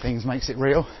talking about things makes it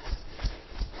real.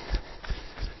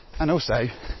 And also,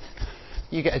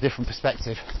 you get a different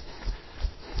perspective.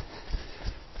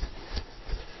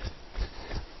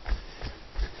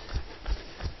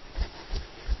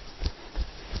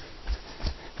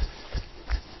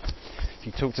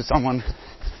 Talk to someone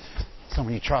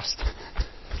you trust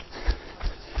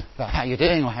about how you're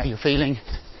doing or how you're feeling,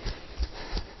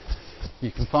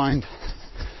 you can find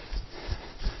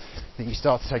that you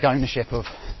start to take ownership of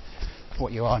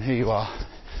what you are and who you are.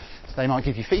 They might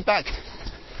give you feedback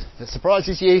that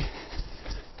surprises you,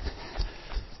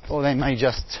 or they may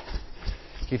just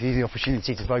give you the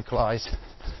opportunity to vocalise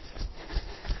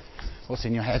what's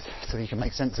in your head so that you can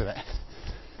make sense of it.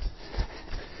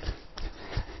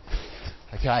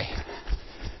 Okay,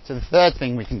 so the third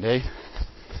thing we can do,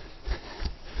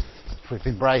 if we've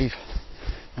been brave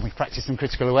and we've practiced some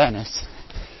critical awareness,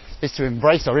 is to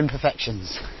embrace our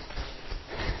imperfections.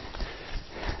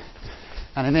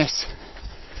 And in this,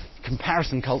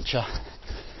 comparison culture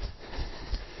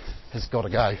has got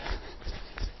to go.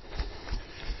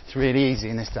 It's really easy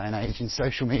in this day and age in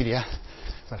social media,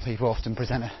 where people often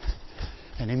present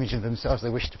an image of themselves they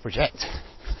wish to project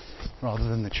rather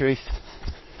than the truth.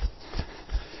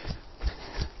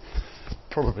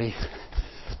 Probably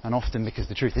and often because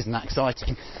the truth isn't that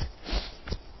exciting.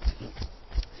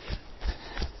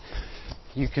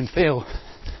 You can feel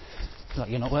like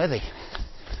you're not worthy.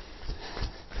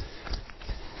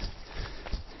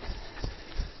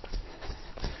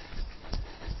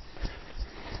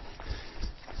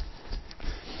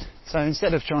 So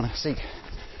instead of trying to seek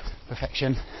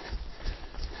perfection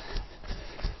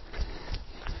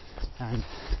and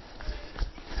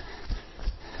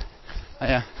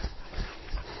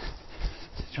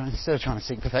instead of trying to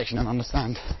seek perfection and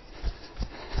understand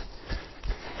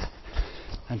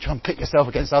and try and pit yourself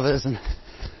against others and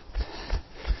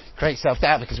create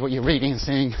self-doubt because what you're reading and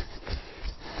seeing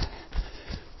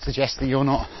suggests that you're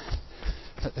not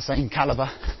at the same calibre.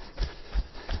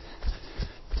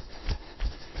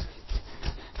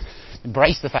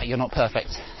 Embrace the fact you're not perfect.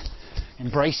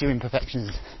 Embrace your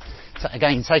imperfections.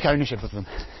 Again, take ownership of them.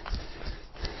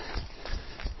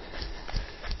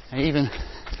 And even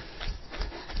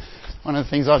one of the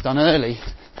things I've done early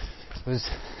was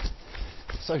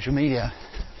social media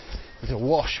was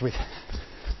awash with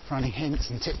running hints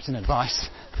and tips and advice.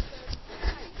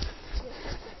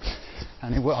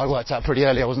 And I worked out pretty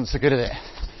early I wasn't so good at it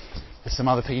as some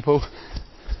other people.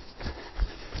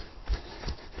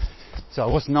 So I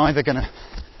was neither going to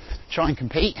try and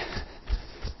compete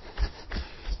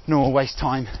nor waste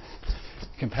time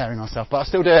comparing myself. But I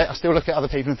still do it. I still look at other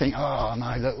people and think, oh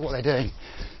no, look what they're doing.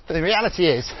 But the reality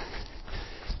is,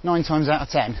 9 times out of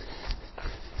 10,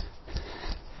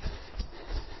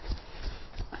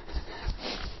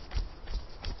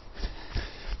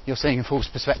 you're seeing a false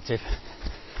perspective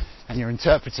and you're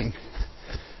interpreting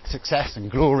success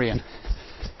and glory and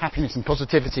happiness and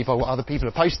positivity by what other people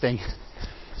are posting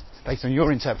based on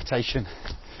your interpretation,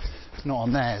 not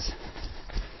on theirs.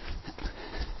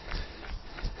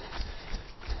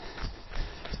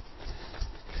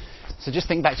 So just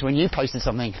think back to when you posted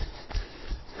something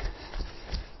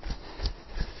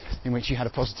in which you had a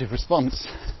positive response.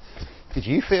 Did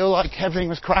you feel like everything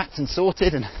was cracked and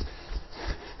sorted and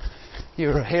you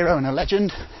were a hero and a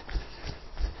legend?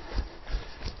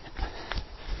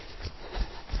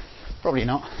 Probably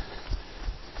not.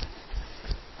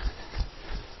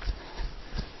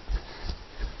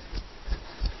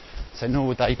 So nor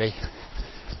would they be.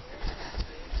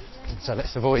 So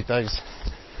let's avoid those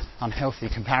unhealthy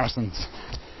comparisons.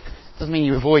 Doesn't mean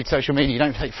you avoid social media, you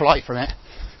don't take flight from it,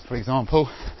 for example.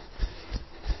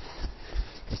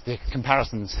 It's the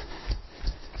comparisons,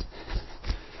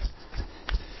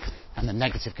 and the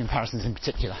negative comparisons in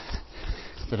particular,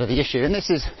 that are the issue. And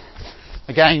this is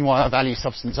again why I value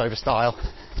substance over style.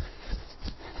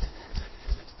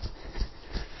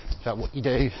 It's about what you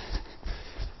do,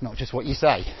 not just what you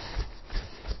say.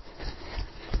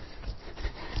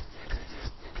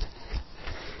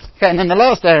 Okay, and then the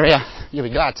last area, you'll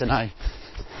be glad to know,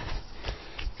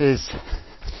 is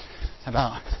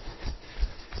about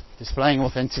displaying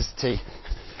authenticity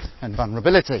and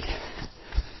vulnerability.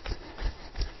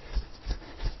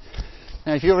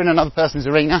 Now, if you're in another person's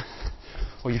arena,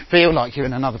 or you feel like you're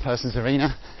in another person's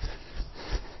arena,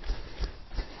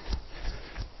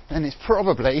 then it's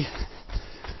probably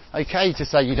okay to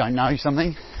say you don't know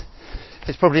something.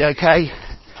 It's probably okay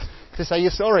to say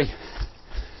you're sorry.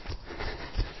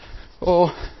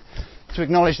 Or to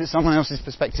acknowledge that someone else's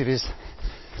perspective is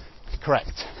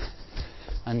correct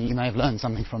and you may have learned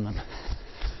something from them.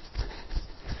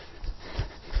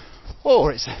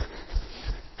 Or it's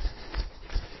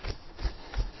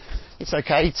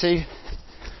okay to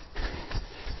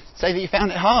say that you found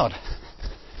it hard.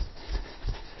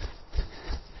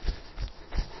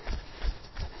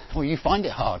 Or you find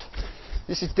it hard.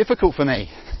 This is difficult for me.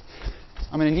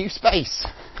 I'm in a new space.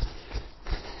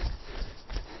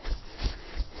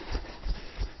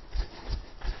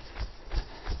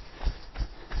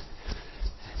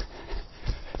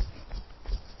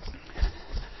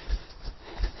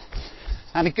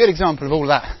 And a good example of all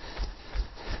that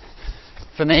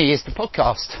for me is the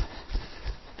podcast.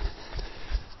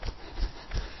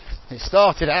 It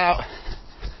started out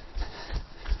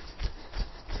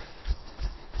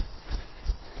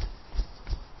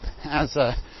as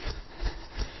a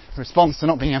response to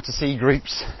not being able to see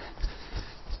groups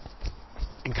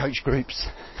and coach groups.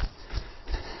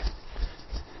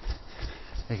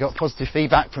 I got positive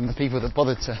feedback from the people that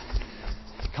bothered to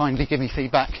kindly give me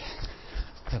feedback.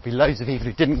 There'll be loads of people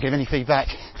who didn't give any feedback,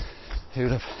 who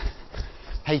would have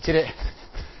hated it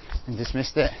and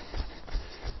dismissed it,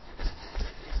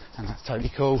 and that's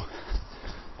totally cool.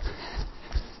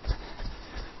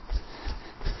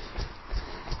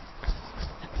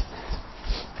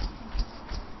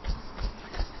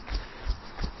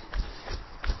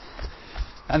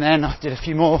 And then I did a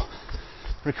few more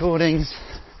recordings,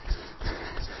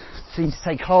 seemed to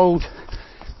take hold,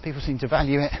 people seem to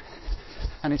value it,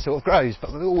 and it sort of grows. But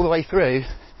all the way through,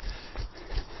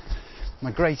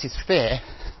 my greatest fear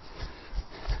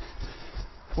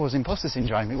was imposter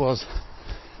syndrome. It was,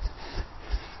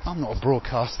 I'm not a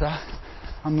broadcaster,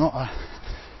 I'm not a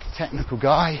technical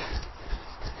guy,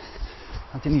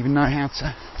 I didn't even know how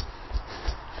to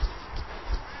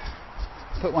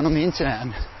put one on the internet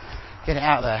and get it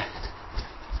out there,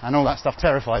 and all that stuff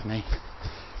terrified me.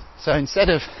 So instead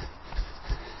of,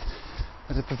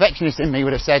 the perfectionist in me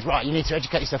would have said, right, you need to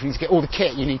educate yourself, you need to get all the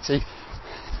kit, you need to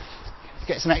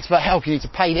get some expert help, you need to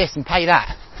pay this and pay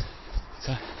that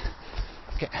to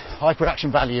get high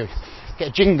production value, get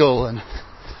a jingle and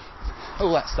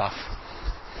all that stuff.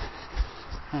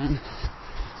 And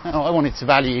I wanted to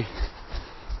value,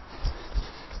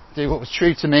 do what was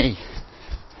true to me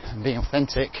and being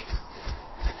authentic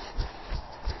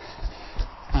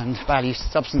and value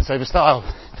substance over style.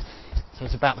 So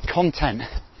it's about the content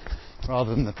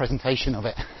rather than the presentation of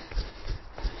it.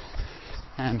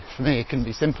 And for me, it couldn't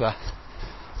be simpler.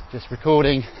 Just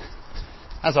recording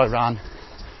as I run,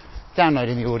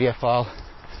 downloading the audio file,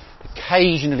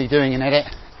 occasionally doing an edit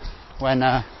when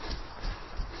I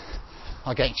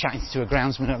get chatting to a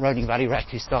groundsman at Roding Valley Rec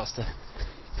who starts to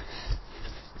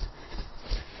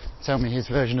tell me his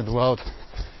version of the world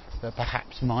that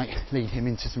perhaps might lead him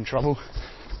into some trouble.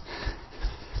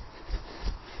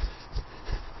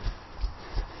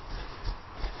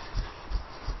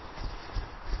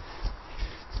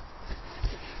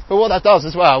 But what that does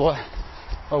as well,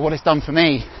 what it's done for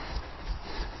me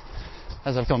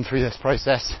as I've gone through this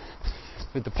process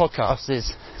with the podcast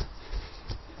is,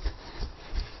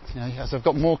 as I've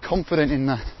got more confident in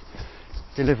the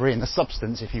delivery and the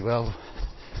substance, if you will,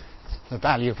 the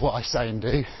value of what I say and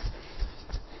do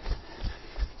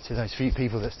to those few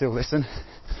people that still listen.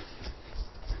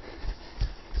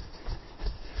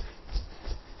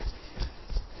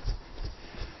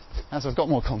 As I've got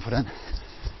more confident,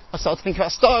 I start to think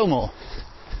about style more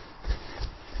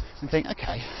and think,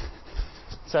 okay,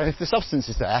 so if the substance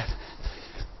is there,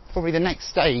 probably the next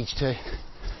stage to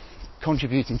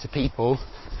contributing to people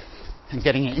and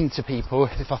getting it into people,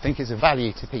 if I think it's of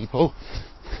value to people,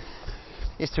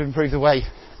 is to improve the way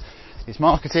it's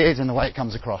marketed and the way it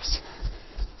comes across.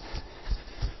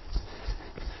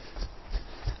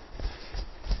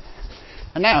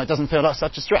 And now it doesn't feel like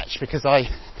such a stretch because I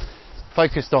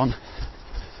focused on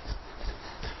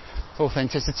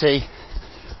authenticity,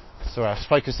 so I was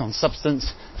focused on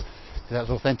substance, that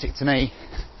was authentic to me,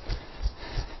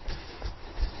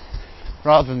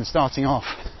 rather than starting off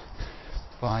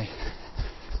by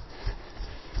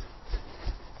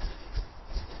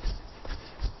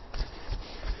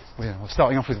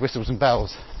starting off with whistles and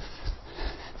bells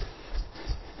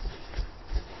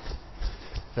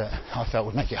that I felt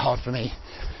would make it hard for me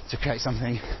to create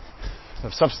something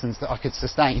of substance that I could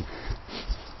sustain.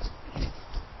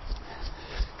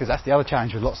 Because that's the other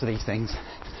challenge with lots of these things,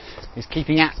 is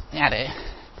keeping at it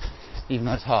even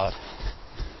though it's hard.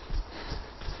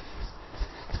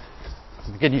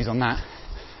 And the good news on that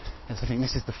is I think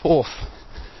this is the 4th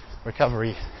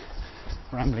recovery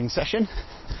rambling session,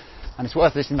 and it's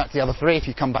worth listening back to the other 3 if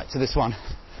you come back to this one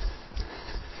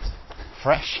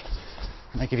fresh,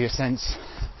 and they give you a sense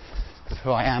of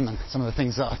who I am and some of the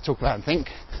things that I talk about and think.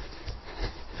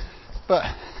 But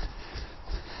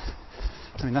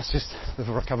I mean, that's just the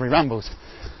recovery rambles.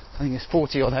 I think it's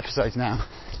 40 odd episodes now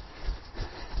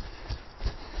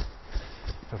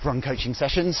of run coaching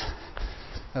sessions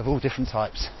of all different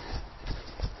types.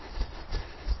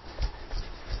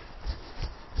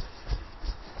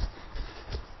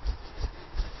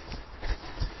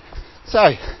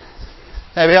 So,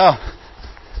 there we are.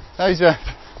 Those are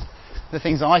the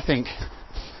things I think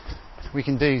we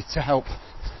can do to help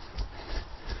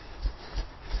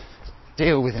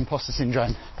deal with imposter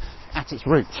syndrome at its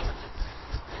root.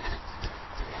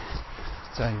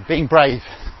 So being brave,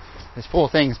 there's 4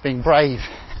 things: being brave,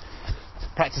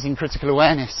 practicing critical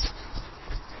awareness,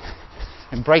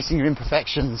 embracing your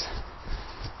imperfections,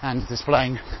 and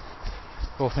displaying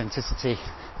authenticity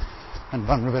and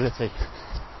vulnerability.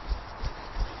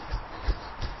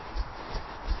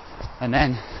 And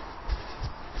then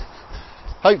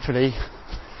hopefully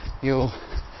you'll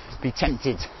be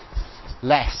tempted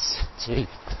less to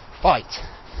fight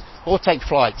or take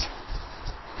flight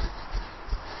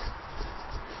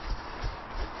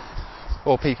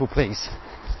or people please.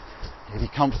 You'll be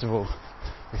comfortable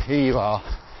with who you are,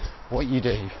 what you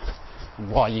do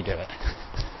and why you do it.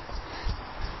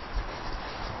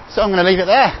 So I'm going to leave it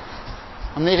there.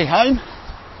 I'm nearly home.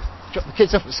 Dropped the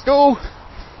kids off at school,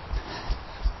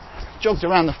 jogged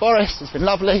around the forest. It's been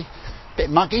lovely, a bit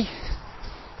muggy.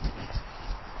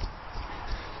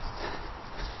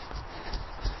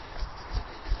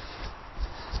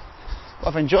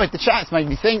 I've enjoyed the chat, it's made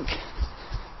me think.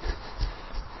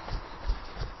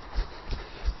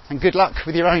 And good luck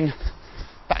with your own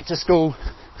back to school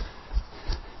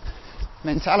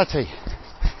mentality.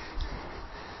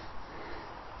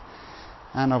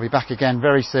 And I'll be back again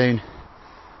very soon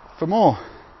for more.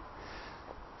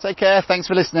 Take care, thanks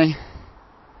for listening.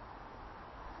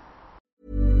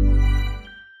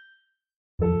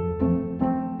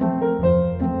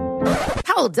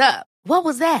 Hold up. What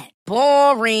was that?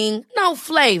 Boring. No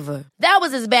flavor. That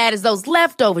was as bad as those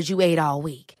leftovers you ate all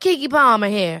week. Keke Palmer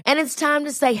here, and it's time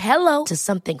to say hello to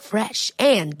something fresh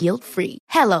and guilt-free.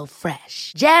 Hello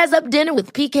Fresh. Jazz up dinner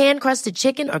with pecan-crusted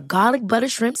chicken or garlic butter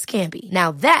shrimp scampi.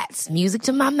 Now that's music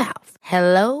to my mouth.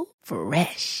 Hello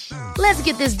Fresh. Let's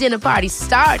get this dinner party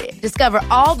started. Discover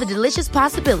all the delicious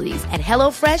possibilities at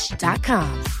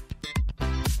hellofresh.com.